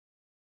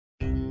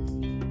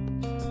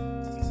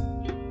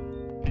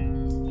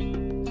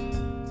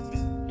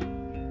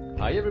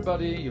Hi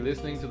everybody, you're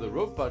listening to the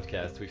Rope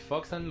Podcast with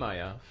Fox and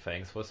Maya.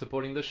 Thanks for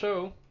supporting the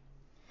show.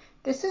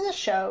 This is a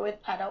show with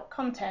adult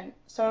content,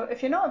 so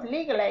if you're not of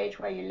legal age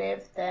where you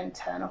live, then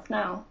turn off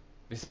now.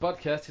 This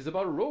podcast is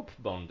about rope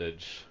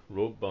bondage.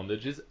 Rope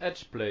bondage is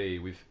edge play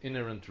with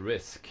inherent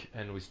risk,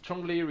 and we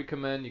strongly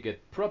recommend you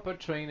get proper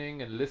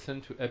training and listen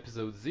to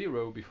episode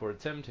 0 before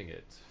attempting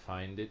it.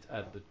 Find it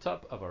at the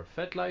top of our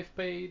FetLife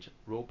page,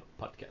 Rope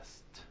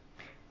Podcast.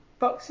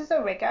 Fox is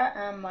a rigger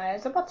and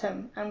Maya's a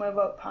bottom, and we're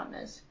rope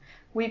partners.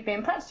 We've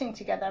been practicing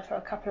together for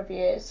a couple of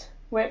years.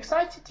 We're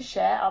excited to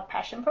share our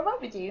passion for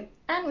rope with you,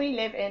 and we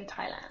live in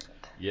Thailand.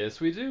 Yes,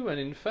 we do, and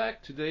in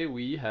fact, today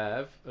we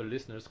have a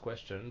listener's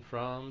question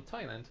from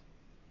Thailand.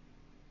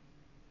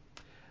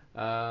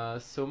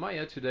 So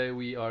Maya, today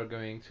we are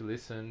going to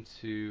listen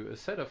to a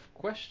set of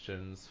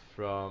questions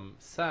from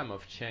Sam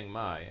of Chiang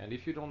Mai. And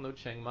if you don't know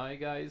Chiang Mai,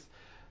 guys,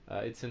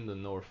 it's in the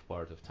north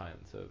part of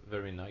Thailand. It's a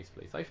very nice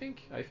place. I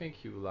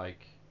think you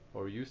like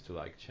or used to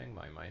like Chiang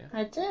Mai, Maya.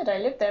 I did. I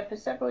lived there for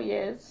several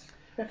years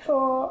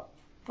before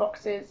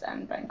Foxes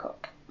and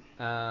Bangkok.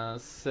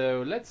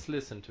 So let's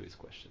listen to his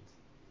questions.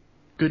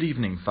 Good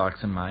evening,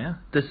 Fox and Maya.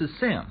 This is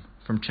Sam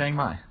from Chiang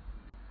Mai.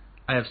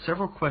 I have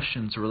several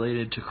questions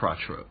related to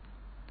crotch rope.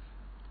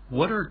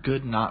 What are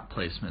good knot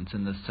placements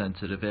in this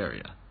sensitive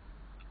area?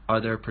 Are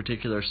there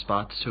particular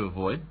spots to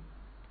avoid?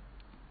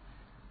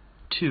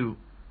 2.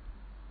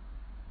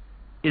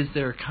 Is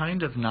there a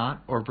kind of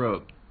knot or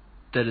rope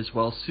that is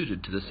well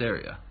suited to this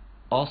area?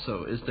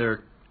 Also, is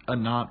there a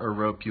knot or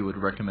rope you would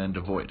recommend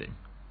avoiding?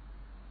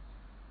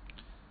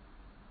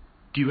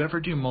 Do you ever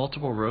do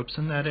multiple ropes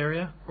in that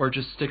area, or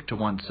just stick to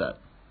one set?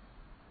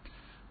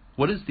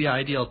 What is the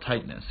ideal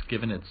tightness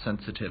given its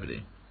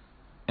sensitivity?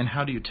 And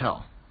how do you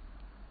tell?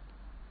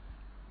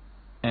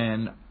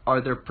 And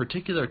are there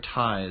particular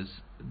ties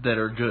that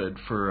are good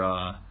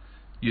for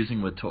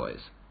using with toys?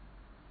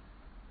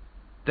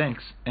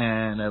 Thanks,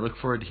 and I look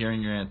forward to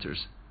hearing your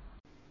answers.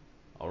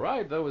 All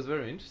right, that was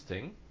very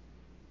interesting.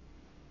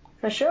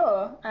 For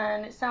sure,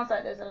 and it sounds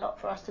like there's a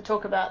lot for us to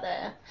talk about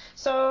there.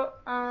 So,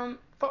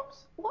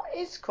 Fox, what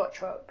is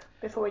crotch rope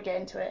before we get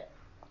into it?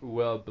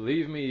 Well,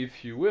 believe me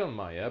if you will,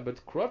 Maya,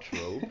 but crotch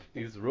rope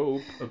is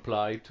rope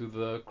applied to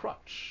the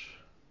crotch.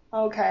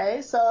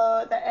 Okay,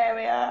 so the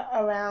area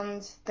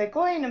around the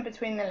groin and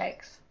between the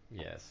legs.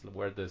 Yes,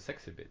 where the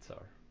sexy bits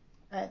are.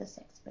 Where the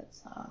sex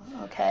bits are.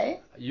 Okay.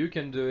 You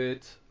can do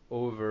it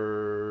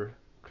over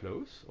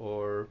clothes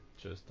or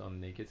just on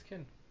naked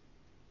skin.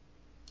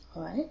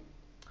 Alright.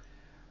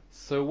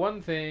 So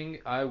one thing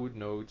I would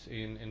note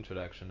in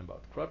introduction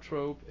about crotch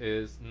rope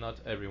is not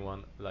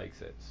everyone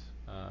likes it.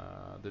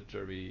 The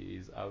jury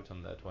is out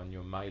on that one.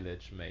 Your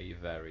mileage may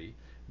vary,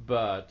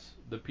 but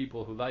the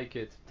people who like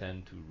it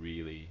tend to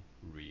really,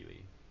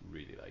 really,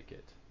 really like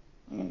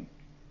it.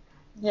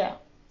 Yeah.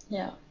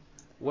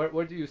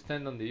 Where do you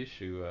stand on the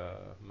issue,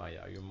 Maya?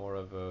 Are you more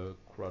of a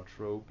crotch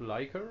rope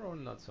liker or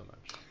not so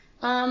much?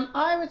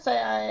 I would say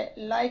I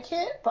like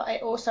it, but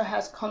it also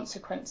has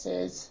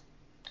consequences.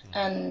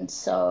 And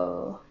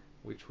so...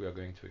 Which we are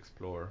going to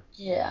explore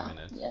in Yeah. a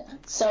minute. Yeah.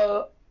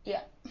 So,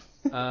 yeah.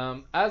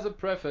 As a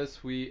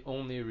preface, we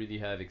only really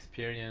have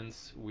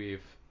experience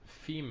with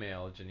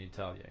female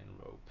genitalia in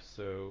rope.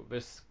 So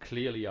there's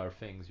clearly are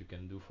things you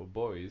can do for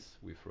boys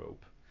with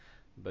rope,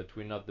 but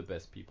we're not the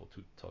best people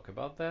to talk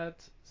about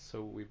that.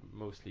 So we're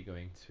mostly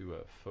going to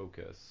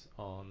focus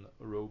on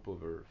rope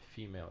over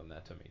female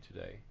anatomy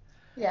today.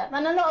 Yeah,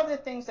 and a lot of the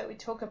things that we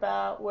talk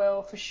about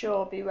will for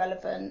sure be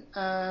relevant,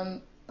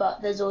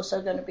 but there's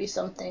also going to be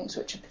some things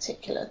which are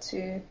particular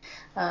to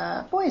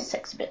boys'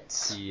 sex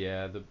bits.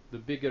 Yeah, the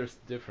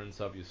biggest difference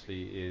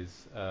obviously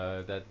is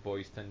that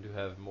boys tend to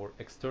have more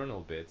external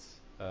bits,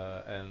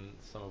 and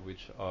some of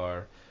which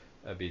are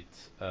a bit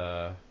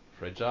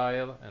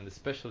fragile, and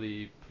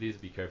especially please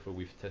be careful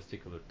with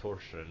testicular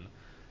torsion,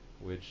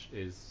 which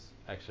is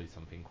actually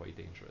something quite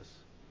dangerous.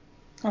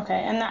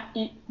 Okay, and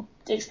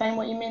explain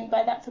what you mean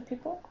by that for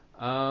people?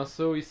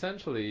 So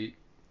essentially,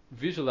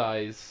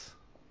 visualize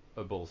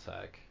a ball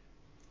sack.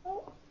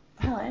 Oh,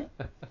 alright.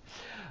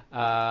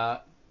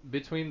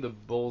 Between the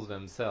balls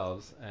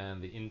themselves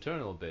and the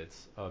internal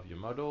bits of your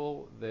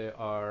model, there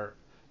are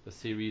a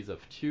series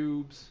of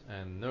tubes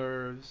and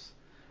nerves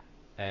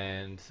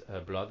and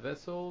blood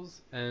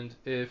vessels, and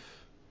if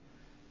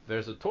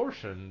there's a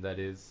torsion, that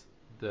is,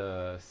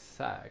 the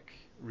sac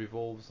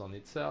revolves on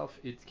itself,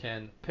 it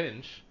can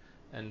pinch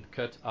and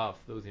cut off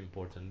those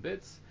important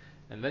bits,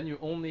 and then you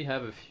only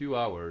have a few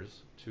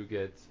hours to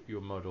get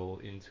your model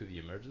into the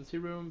emergency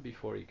room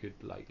before it could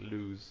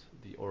lose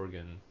the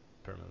organ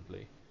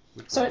permanently.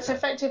 So it's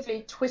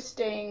effectively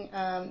twisting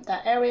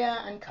that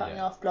area and cutting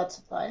off blood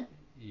supply.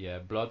 Yeah,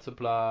 blood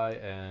supply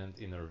and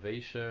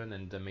innervation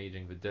and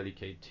damaging the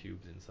delicate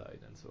tubes inside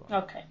and so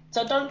on. Okay,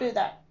 so don't do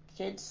that,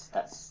 kids.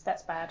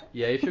 That's bad.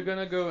 Yeah, if you're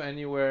gonna go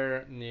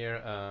anywhere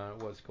near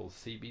what's called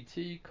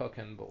CBT, cock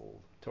and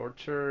ball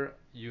torture,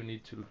 you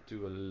need to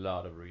do a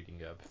lot of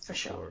reading up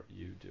before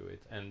you do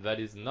it. And that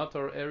is not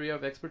our area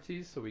of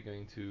expertise, so we're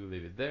going to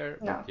leave it there.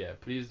 No. But yeah,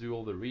 please do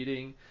all the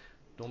reading.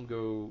 Don't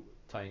go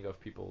tying off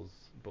people's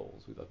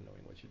balls without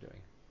knowing what you're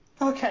doing.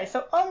 Okay,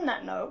 so on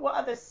that note, what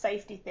other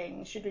safety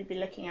things should we be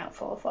looking out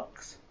for,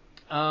 Fox?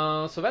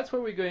 So that's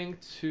where we're going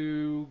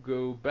to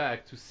go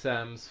back to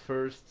Sam's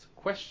first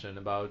question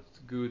about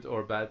good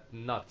or bad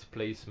knot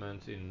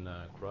placement in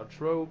crotch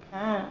rope.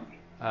 Ah,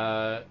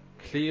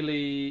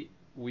 Clearly,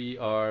 we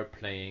are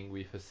playing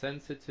with a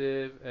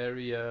sensitive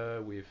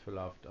area, with a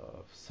lot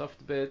of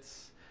soft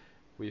bits,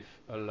 with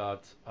a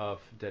lot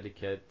of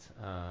delicate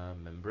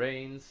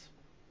membranes.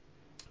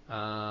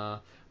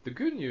 The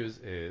good news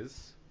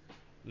is,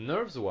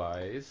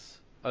 nerves-wise,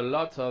 a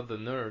lot of the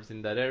nerves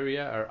in that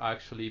area are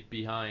actually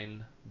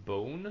behind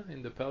bone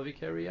in the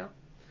pelvic area.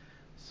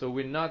 So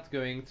we're not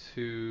going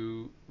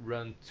to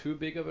run too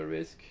big of a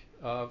risk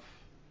of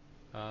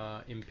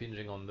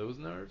impinging on those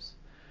nerves.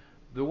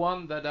 The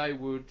one that I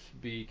would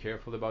be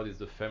careful about is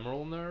the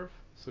femoral nerve.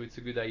 So it's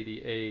a good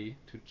idea, A,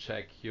 to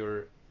check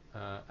your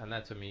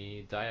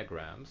anatomy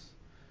diagrams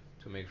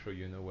to make sure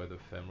you know where the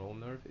femoral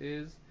nerve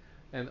is.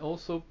 And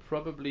also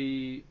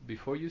probably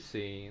before you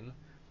scene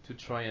to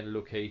try and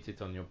locate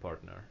it on your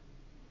partner.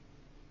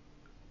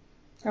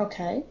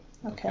 okay.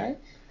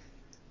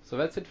 So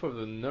that's it for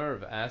the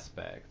nerve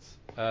aspects.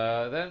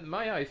 Then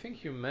Maya, I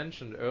think you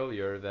mentioned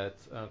earlier that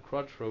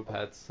crotch rope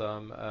had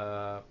some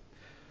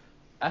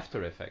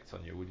after effects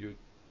on you. Would you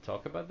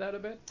talk about that a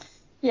bit?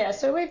 Yeah,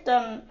 so we've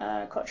done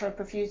crotch rope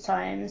a few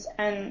times,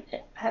 and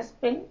it has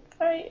been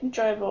very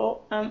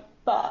enjoyable.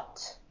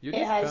 But You it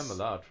did has come a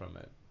lot from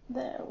it.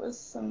 there was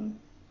some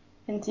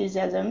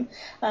enthusiasm,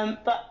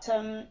 but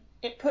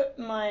it put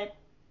my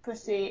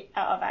pussy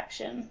out of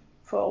action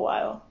for a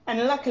while. And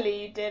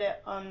luckily, you did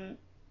it on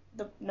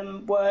the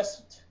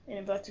worst, in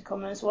inverted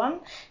commas,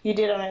 one. You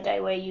did on a day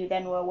where you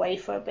then were away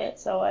for a bit,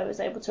 so I was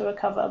able to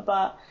recover.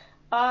 But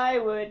I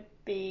would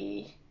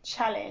be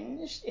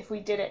challenged if we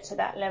did it to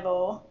that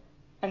level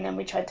and then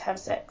we tried to have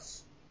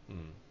sex,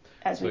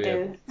 as So we yeah,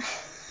 do.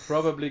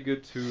 probably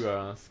good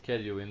to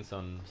schedule in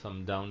some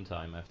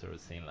downtime after a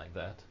scene like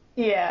that.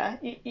 Yeah,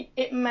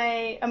 it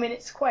may. I mean,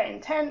 it's quite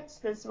intense.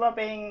 There's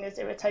rubbing, there's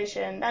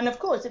irritation, and of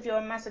course, if you're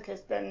a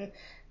masochist, then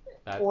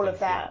That all can of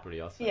feel that. pretty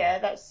awesome.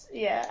 Yeah,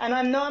 yeah. And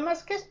I'm not a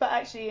masochist, but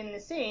actually in the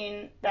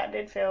scene, that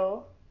did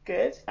feel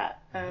good.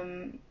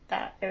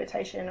 That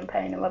irritation and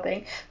pain and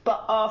rubbing.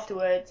 But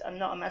afterwards, I'm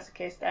not a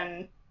masochist,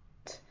 and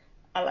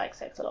I like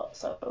sex a lot.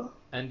 So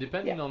And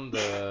yeah. depending on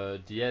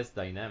the DS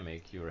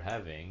dynamic you're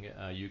having,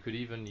 you could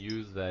even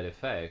use that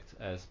effect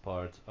as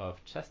part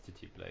of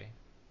chastity play.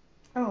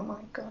 Oh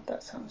my god,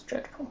 that sounds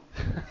dreadful.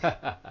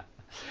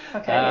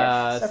 Okay,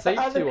 yes. So for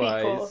other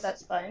people, Safety-wise,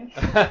 that's fine.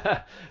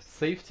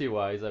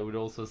 safety-wise, I would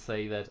also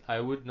say that I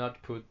would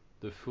not put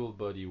the full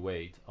body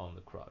weight on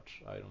the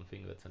crotch. I don't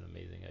think that's an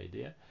amazing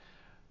idea.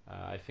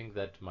 I think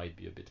that might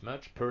be a bit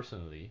much,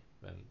 personally.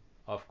 And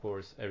of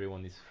course,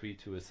 everyone is free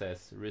to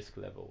assess risk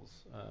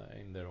levels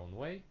in their own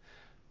way.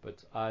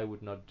 But I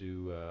would not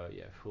do,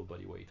 full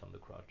body weight on the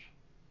crotch.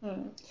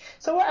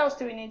 So what else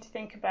do we need to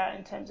think about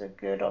in terms of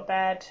good or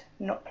bad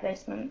knot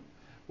placement?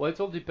 Well, it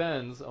all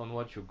depends on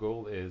what your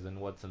goal is and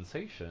what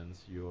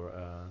sensations you're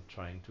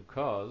trying to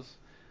cause.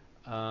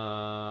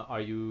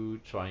 Are you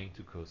trying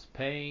to cause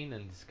pain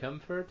and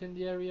discomfort in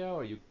the area,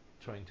 or are you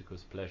trying to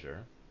cause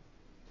pleasure?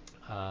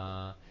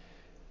 Uh,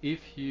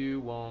 if you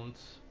want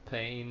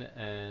pain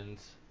and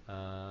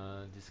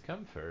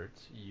discomfort,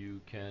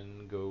 you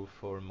can go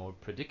for more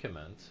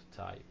predicament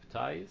type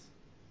ties.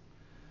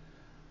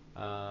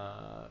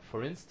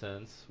 For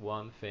instance,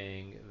 one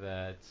thing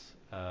that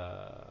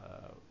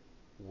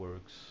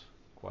works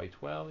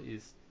quite well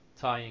is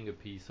tying a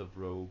piece of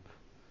rope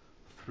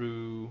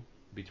through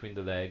between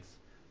the legs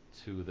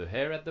to the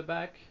hair at the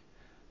back,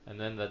 and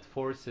then that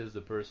forces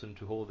the person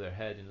to hold their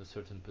head in a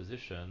certain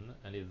position,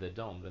 and if they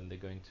don't, then they're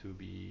going to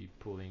be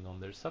pulling on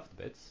their soft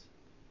bits.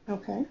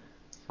 Okay.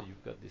 So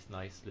you've got this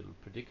nice little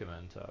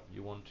predicament of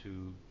you want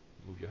to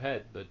move your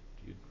head, but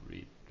you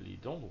really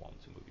don't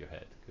want to move your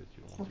head because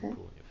you don't want to Okay.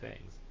 pull on your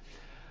fangs.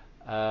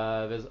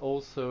 There's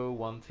also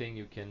one thing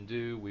you can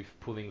do with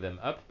pulling them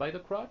up by the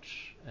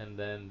crotch, and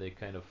then they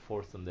kind of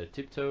force on their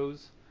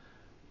tiptoes.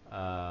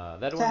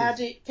 That So one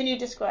is can you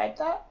describe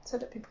that so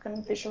that people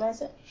can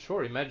visualize it?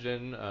 sure.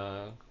 Imagine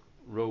a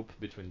rope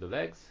between the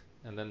legs,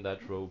 and then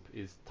that rope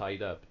is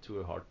tied up to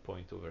a hard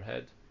point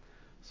overhead.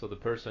 So the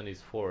person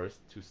is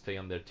forced to stay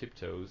on their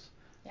tiptoes,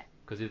 Yeah.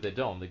 because if they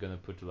don't, they're going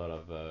to put a lot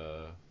of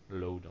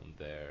load on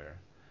their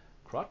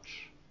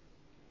crotch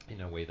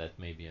in a way that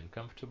may be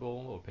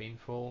uncomfortable or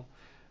painful.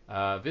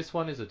 This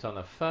one is a ton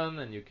of fun,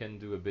 and you can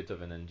do a bit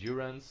of an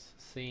endurance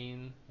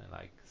scene and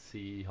like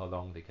see how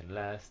long they can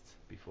last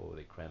before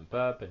they cramp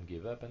up and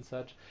give up and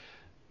such.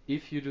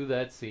 If you do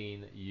that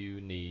scene,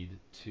 you need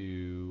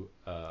to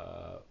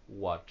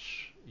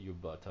watch your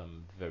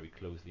bottom very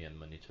closely and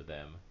monitor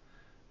them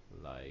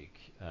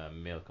like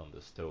milk on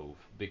the stove,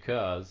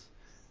 because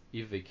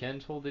if they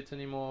can't hold it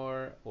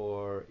anymore,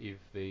 or if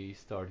they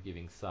start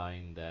giving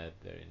sign that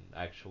they're in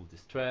actual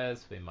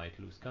distress, they might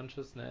lose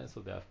consciousness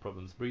or they have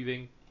problems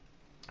breathing,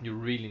 you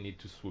really need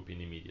to swoop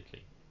in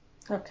immediately.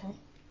 Okay.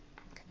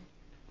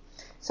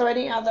 So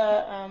any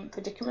other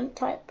predicament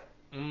type?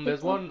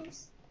 There's one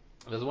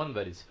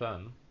that is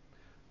fun,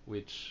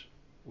 which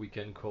we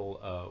can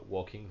call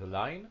walking the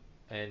line,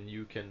 and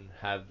you can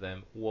have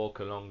them walk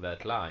along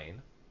that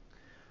line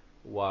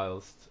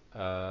whilst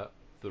the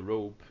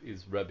rope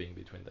is rubbing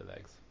between the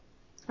legs.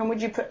 And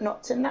would you put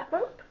knots in that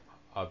rope?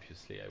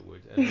 Obviously, I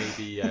would, and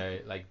maybe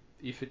like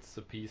if it's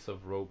a piece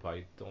of rope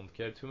I don't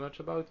care too much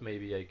about,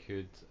 maybe I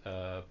could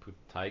put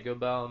tiger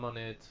balm on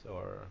it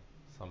or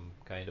some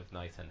kind of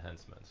nice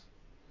enhancements.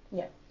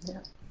 Yeah,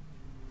 yeah.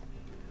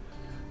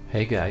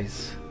 Hey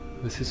guys,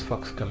 this is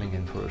Fox coming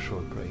in for a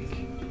short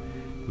break.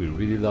 We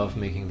really love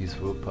making these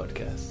rope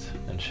podcasts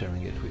and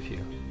sharing it with you.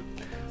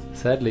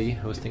 Sadly,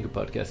 hosting a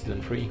podcast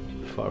isn't free,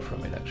 far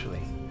from it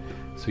actually.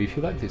 So if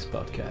you like this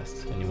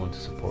podcast and you want to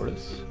support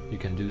us, you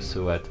can do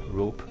so at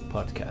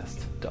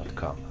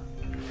ropepodcast.com.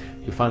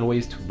 You'll find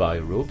ways to buy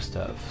rope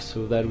stuff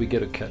so that we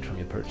get a cut from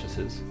your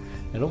purchases,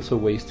 and also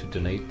ways to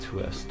donate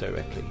to us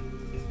directly.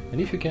 And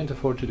if you can't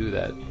afford to do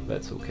that,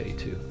 that's okay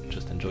too.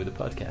 Just enjoy the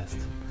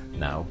podcast.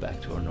 Now back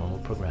to our normal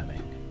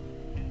programming.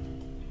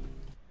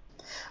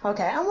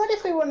 Okay, and what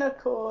if we want to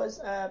cause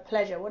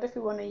pleasure? What if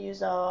we want to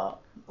use our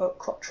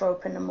crotch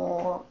rope in a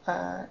more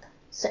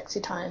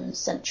sexy time,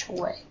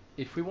 sensual way?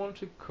 If we want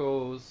to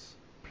cause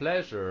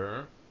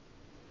pleasure,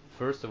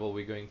 first of all,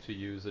 we're going to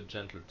use a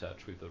gentle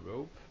touch with the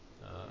rope,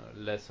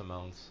 less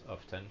amounts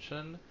of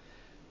tension,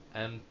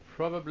 and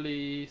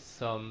probably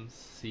some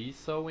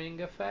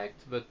seesawing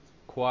effect, but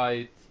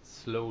quite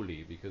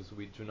slowly, because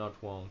we do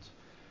not want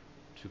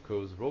to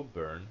cause rope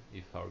burn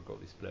if our goal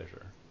is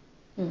pleasure.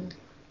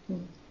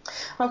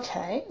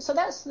 Okay, so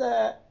that's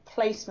the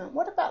placement.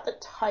 What about the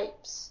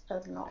types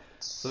of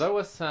knots? So that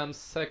was Sam's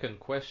second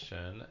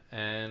question,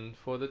 and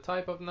for the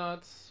type of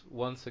knots,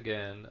 once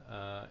again,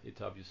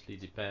 it obviously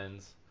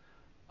depends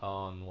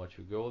on what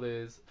your goal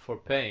is. For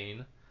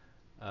pain,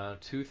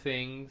 two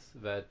things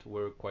that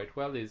work quite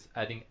well is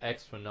adding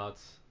extra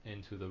knots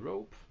into the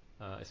rope,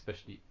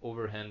 especially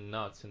overhand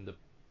knots in the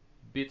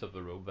bit of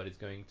the rope that is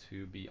going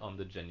to be on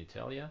the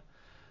genitalia.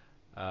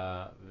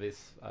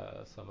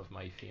 Some of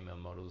my female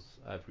models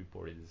have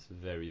reported is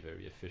very,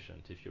 very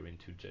efficient if you're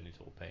into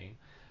genital pain,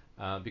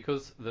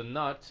 because the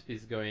knot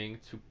is going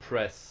to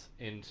press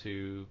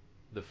into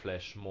the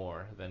flesh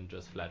more than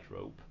just flat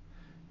rope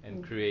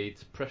and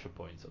create pressure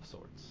points of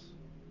sorts.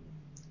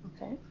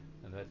 Okay.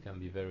 And that can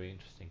be very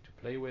interesting to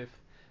play with.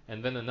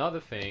 And then another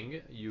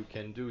thing you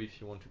can do if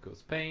you want to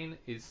cause pain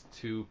is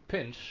to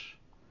pinch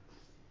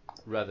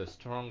rather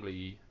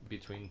strongly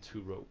between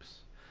two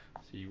ropes.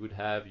 So you would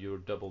have your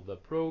doubled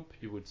up rope,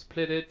 you would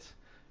split it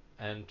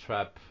and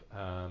trap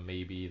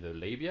maybe the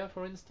labia,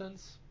 for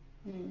instance,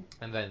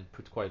 and then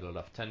put quite a lot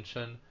of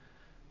tension,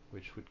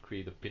 which would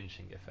create a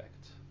pinching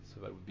effect.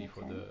 So that would be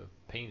for the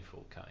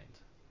painful kind.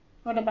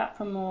 What about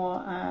for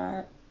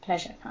more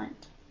pleasure kind?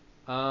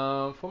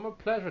 For more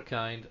pleasure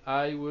kind,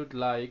 I would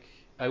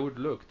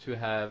look to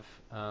have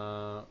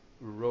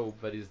rope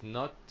that is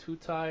not too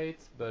tight,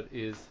 but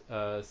is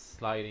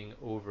sliding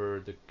over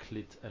the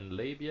clit and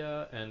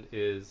labia and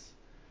is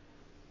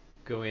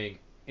going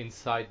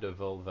inside the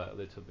vulva a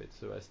little bit,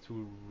 so as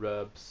to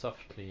rub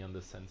softly on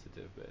the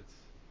sensitive bits.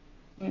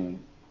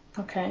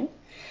 Okay.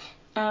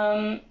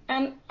 And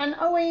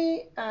are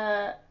we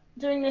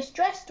doing this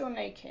dressed or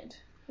naked?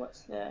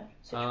 What's the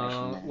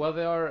situation there? Well,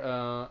 there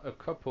are a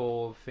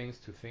couple things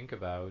to think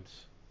about.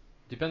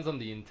 Depends on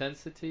the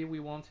intensity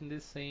we want in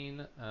this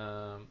scene,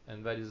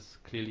 and that is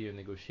clearly a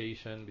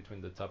negotiation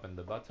between the top and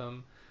the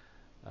bottom.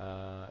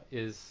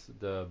 Is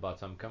the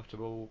bottom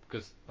comfortable?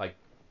 Because like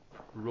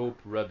rope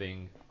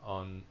rubbing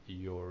on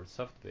your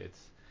soft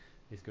bits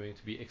is going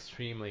to be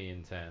extremely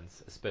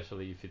intense,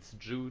 especially if it's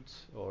jute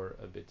or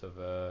a bit of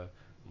a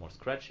more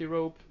scratchy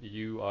rope.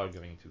 You are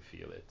going to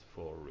feel it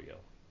for real.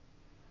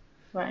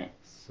 Right.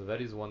 So that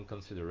is one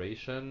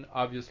consideration.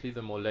 Obviously,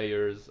 the more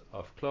layers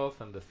of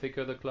cloth and the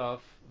thicker the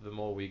cloth, the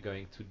more we're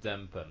going to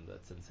dampen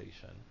that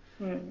sensation,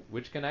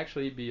 which can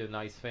actually be a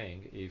nice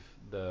thing if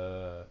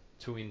the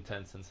too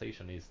intense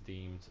sensation is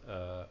deemed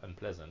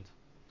unpleasant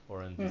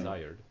or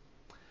undesired.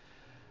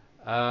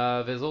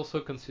 There's also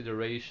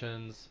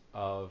considerations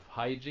of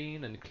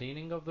hygiene and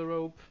cleaning of the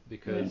rope,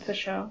 because for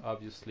sure.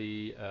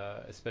 obviously,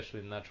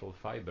 especially natural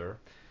fiber,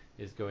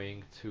 is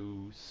going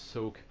to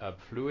soak up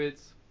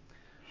fluids.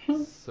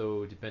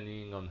 So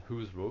depending on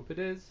whose rope it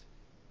is,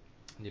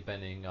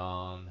 depending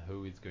on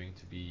who it's going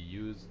to be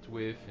used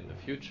with in the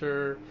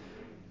future,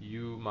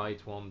 you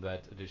might want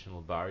that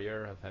additional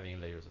barrier of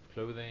having layers of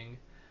clothing.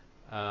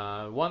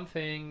 One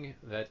thing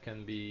that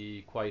can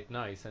be quite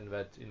nice, and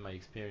that in my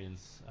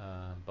experience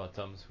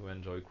bottoms who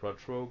enjoy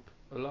crotch rope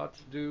a lot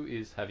do,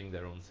 is having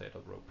their own set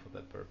of rope for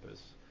that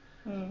purpose.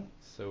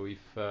 So if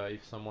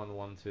someone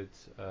wanted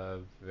a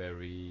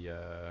very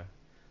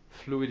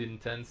fluid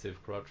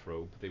intensive crotch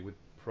rope, they would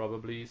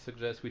probably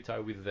suggest we tie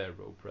with their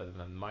rope rather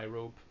than my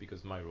rope,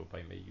 because my rope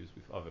I may use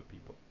with other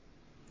people.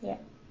 Yeah,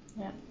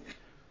 yeah.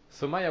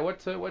 So Maya,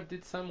 what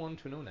did Sam want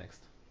to know next?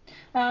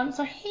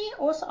 So he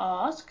also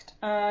asked,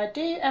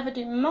 do you ever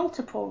do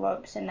multiple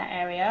ropes in that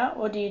area,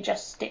 or do you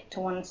just stick to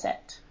one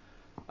set?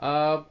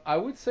 I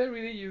would say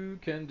really you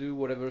can do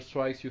whatever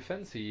strikes you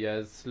fancy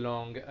as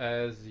long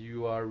as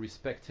you are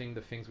respecting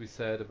the things we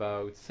said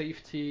about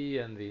safety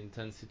and the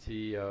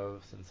intensity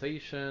of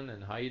sensation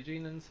and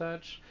hygiene and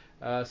such.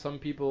 Some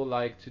people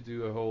like to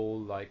do a whole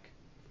like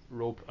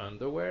rope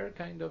underwear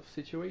kind of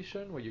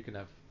situation where you can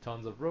have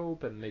tons of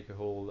rope and make a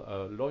whole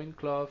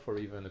loincloth or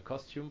even a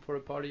costume for a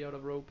party out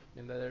of rope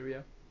in that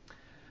area.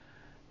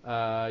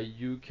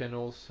 You can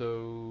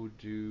also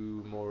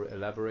do more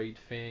elaborate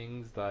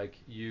things like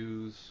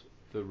use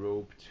the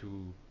rope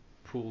to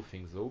pull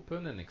things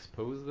open and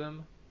expose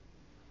them.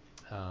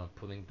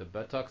 Pulling the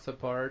buttocks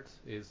apart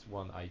is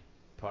one I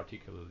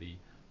particularly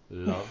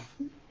love.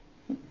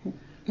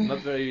 Not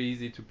very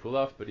easy to pull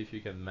off, but if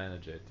you can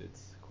manage it,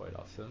 it's quite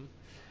awesome.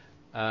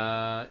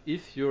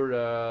 If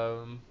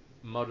your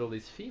model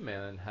is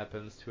female and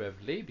happens to have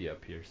labia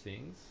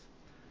piercings,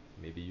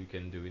 maybe you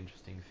can do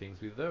interesting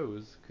things with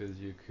those, because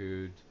you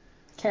could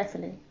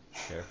Carefully.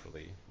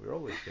 carefully. We're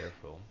always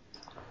careful.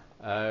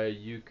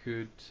 You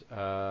could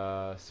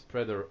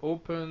spread her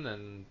open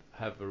and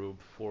have the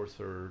rope force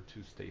her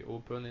to stay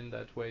open in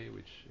that way,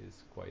 which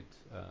is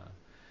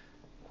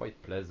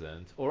quite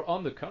pleasant. Or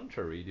on the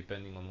contrary,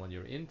 depending on what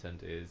your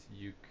intent is,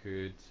 you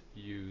could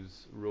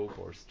use rope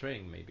or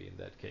string, maybe in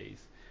that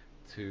case,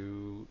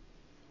 to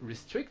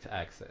restrict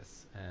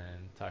access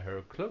and tie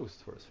her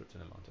closed for a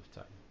certain amount of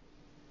time.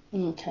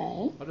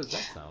 Okay. How does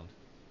that sound?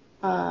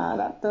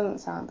 That doesn't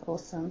sound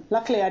awesome.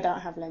 Luckily, I don't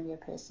have labia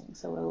piercing,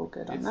 so we're all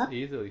good on It's that.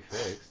 easily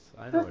fixed.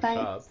 I Oh, know a shop.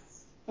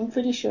 thanks. I'm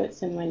pretty sure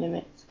it's in my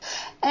limits.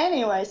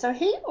 Anyway, so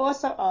Sam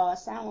also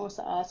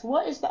asked,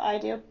 what is the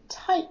ideal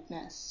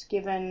tightness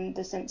given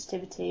the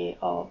sensitivity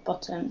of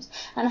bottoms?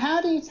 And how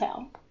do you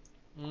tell?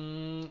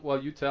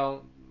 Well, you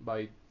tell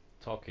by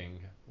talking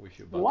with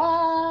your buttons,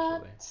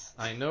 What?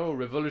 essentially. I know,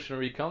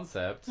 revolutionary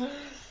concept.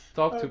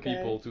 Talk to Okay.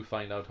 people to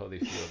find out how they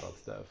feel about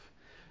stuff.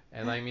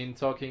 And I mean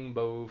talking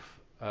both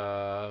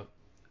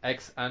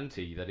ex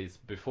ante, that is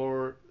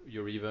before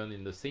you're even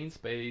in the scene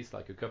space,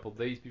 like a couple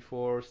days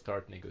before,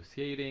 start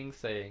negotiating,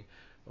 saying,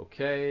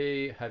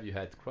 okay, have you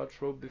had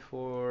crotch rope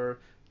before?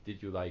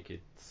 Did you like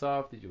it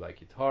soft? Did you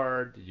like it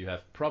hard? Did you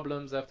have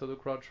problems after the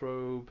crotch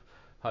rope?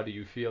 How do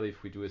you feel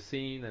if we do a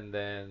scene and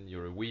then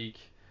you're a week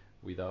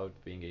without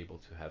being able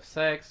to have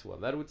sex? Well,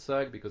 that would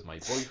suck because my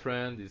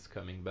boyfriend is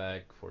coming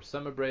back for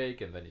summer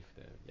break, and then if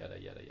the yada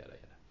yada yada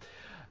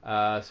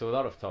yada. So a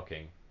lot of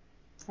talking.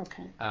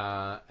 Okay.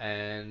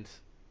 And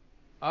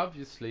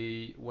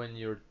obviously, when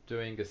you're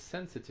doing a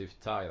sensitive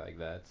tie like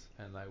that,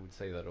 and I would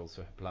say that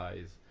also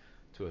applies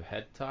to a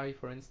head tie,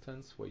 for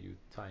instance, where you're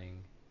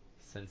tying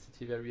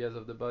sensitive areas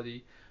of the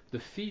body, the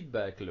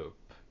feedback loop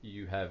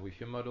you have with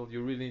your model,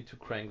 you really need to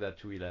crank that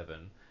to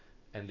 11.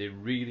 And they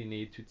really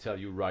need to tell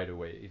you right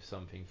away if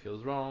something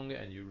feels wrong,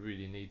 and you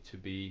really need to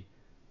be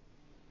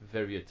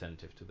very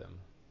attentive to them.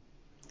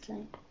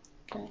 Okay.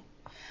 Okay.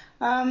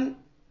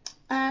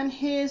 And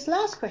his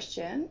last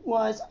question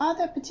was, are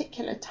there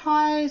particular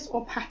ties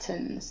or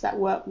patterns that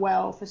work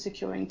well for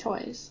securing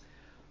toys?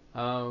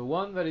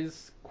 One that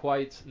is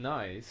quite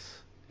nice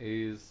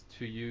is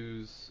to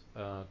use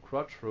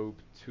crotch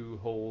rope to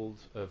hold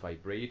a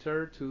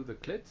vibrator to the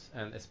clit,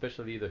 and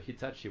especially the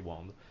Hitachi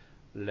wand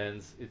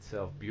lends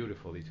itself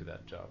beautifully to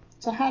that job.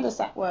 So how does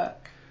that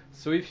work?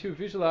 So if you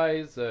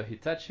visualize a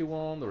Hitachi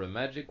wand or a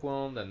magic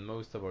wand, and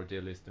most of our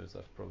dear listeners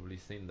have probably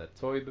seen that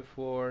toy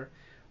before,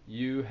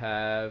 you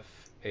have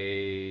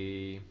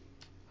a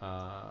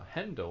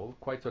handle,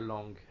 quite a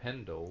long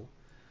handle,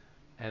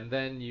 and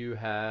then you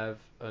have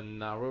a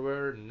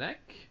narrower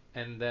neck,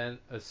 and then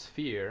a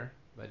sphere,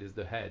 that is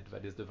the head,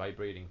 that is the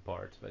vibrating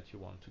part that you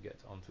want to get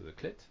onto the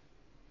clit.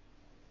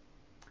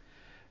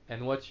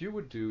 And what you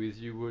would do is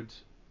you would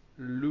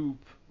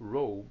loop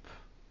rope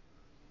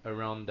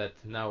around that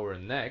narrower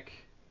neck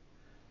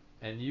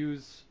and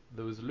use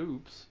those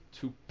loops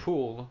to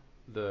pull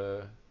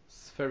the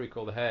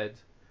spherical head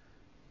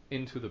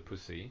into the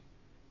pussy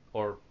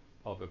or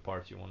of a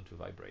part you want to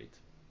vibrate.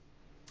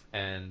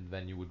 And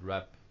then you would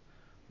wrap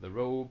the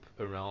rope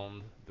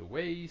around the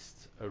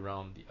waist,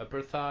 around the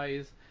upper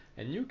thighs,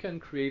 and you can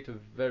create a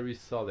very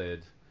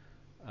solid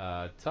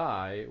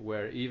tie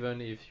where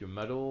even if your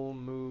model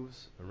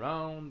moves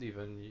around,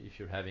 even if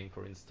you're having,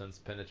 for instance,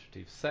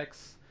 penetrative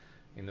sex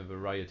in a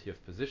variety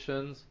of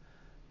positions,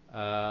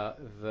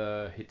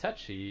 the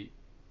Hitachi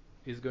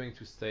is going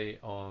to stay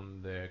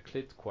on the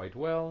clit quite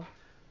well.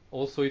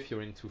 Also, if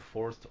you're into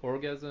forced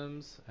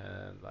orgasms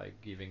and like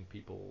giving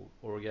people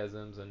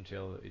orgasms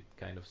until it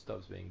kind of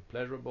stops being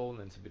pleasurable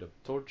and it's a bit of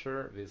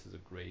torture, this is a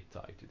great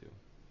tie to do.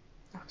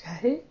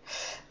 Okay.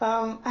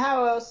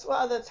 How else?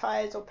 What other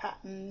ties or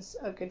patterns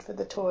are good for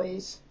the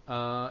toys?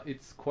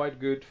 It's quite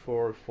good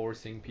for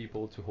forcing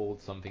people to hold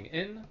something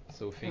in.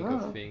 So think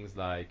of Oh. things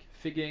like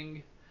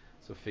figging.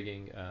 So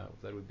figging,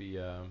 that would be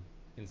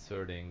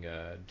inserting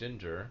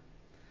ginger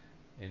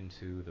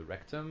into the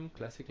rectum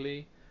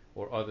classically,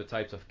 or other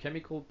types of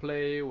chemical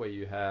play where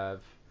you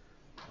have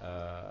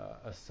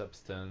a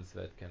substance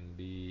that can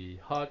be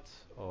hot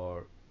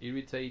or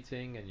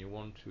irritating and you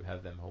want to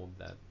have them hold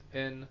that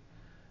in.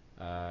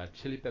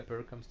 Chili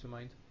pepper comes to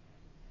mind.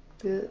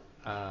 Good.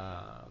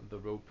 The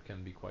rope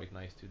can be quite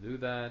nice to do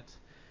that.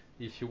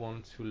 If you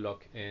want to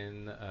lock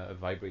in a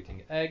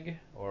vibrating egg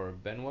or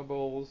Benoit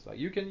balls,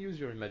 you can use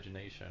your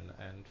imagination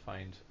and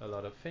find a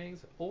lot of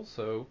things.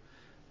 Also,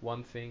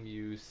 one thing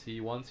you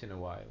see once in a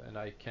while, and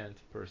I can't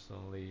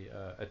personally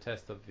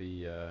attest of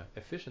the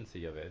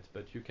efficiency of it,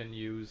 but you can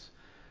use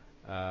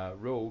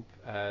rope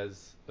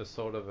as a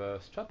sort of a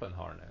strap-on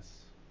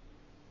harness.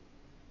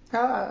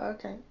 Oh,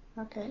 okay,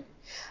 okay.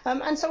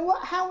 And so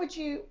how would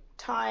you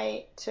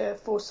tie to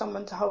force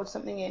someone to hold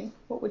something in?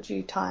 What would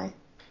you tie?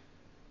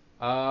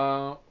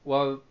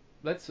 Well,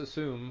 let's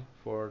assume,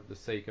 for the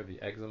sake of the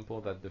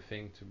example, that the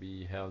thing to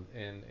be held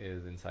in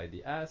is inside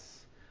the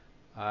ass.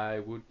 I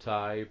would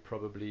tie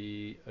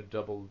probably a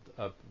doubled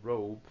up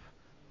rope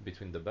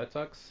between the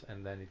buttocks,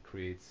 and then it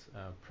creates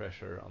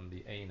pressure on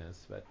the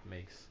anus that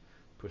makes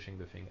pushing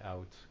the thing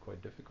out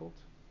quite difficult.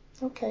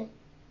 Okay.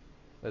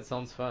 That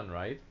sounds fun,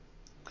 right?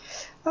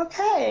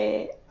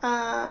 Okay.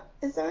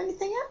 Is there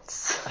anything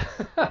else?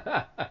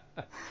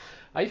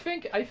 I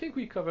think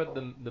we covered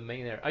the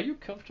main area. Are you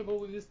comfortable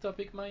with this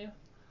topic, Maya?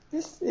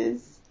 This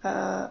is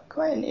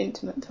quite an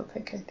intimate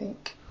topic, I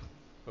think.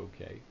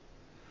 Okay.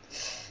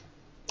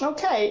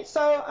 Okay,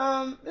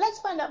 so let's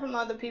find out from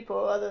other people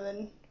other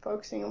than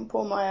focusing on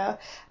poor Maya.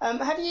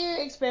 Have you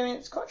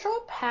experienced crotch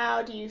rope?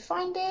 How do you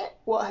find it?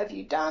 What have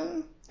you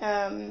done?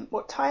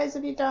 What ties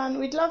have you done?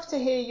 We'd love to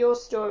hear your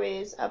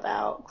stories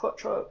about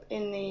crotch rope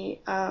in the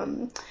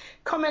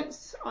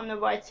comments on the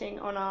writing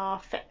on our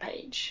FET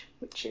page,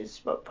 which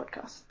is Rope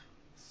Podcast.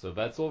 So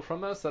that's all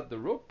from us at the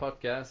Rope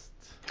Podcast.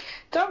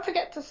 Don't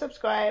forget to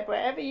subscribe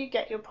wherever you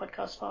get your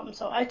podcast from,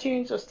 so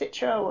iTunes or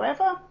Stitcher or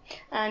wherever,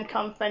 and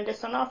come friend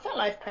us on our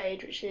FetLife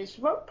page, which is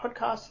Rope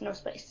Podcast, no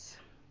space.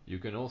 You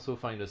can also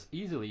find us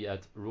easily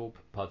at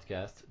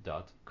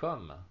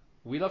ropepodcast.com.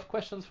 We love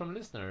questions from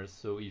listeners,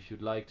 so if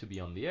you'd like to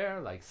be on the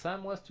air like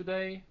Sam was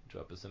today,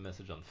 drop us a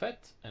message on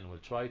FET and we'll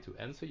try to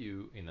answer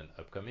you in an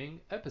upcoming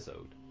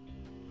episode.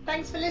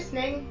 Thanks for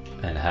listening.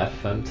 And have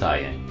fun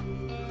tying.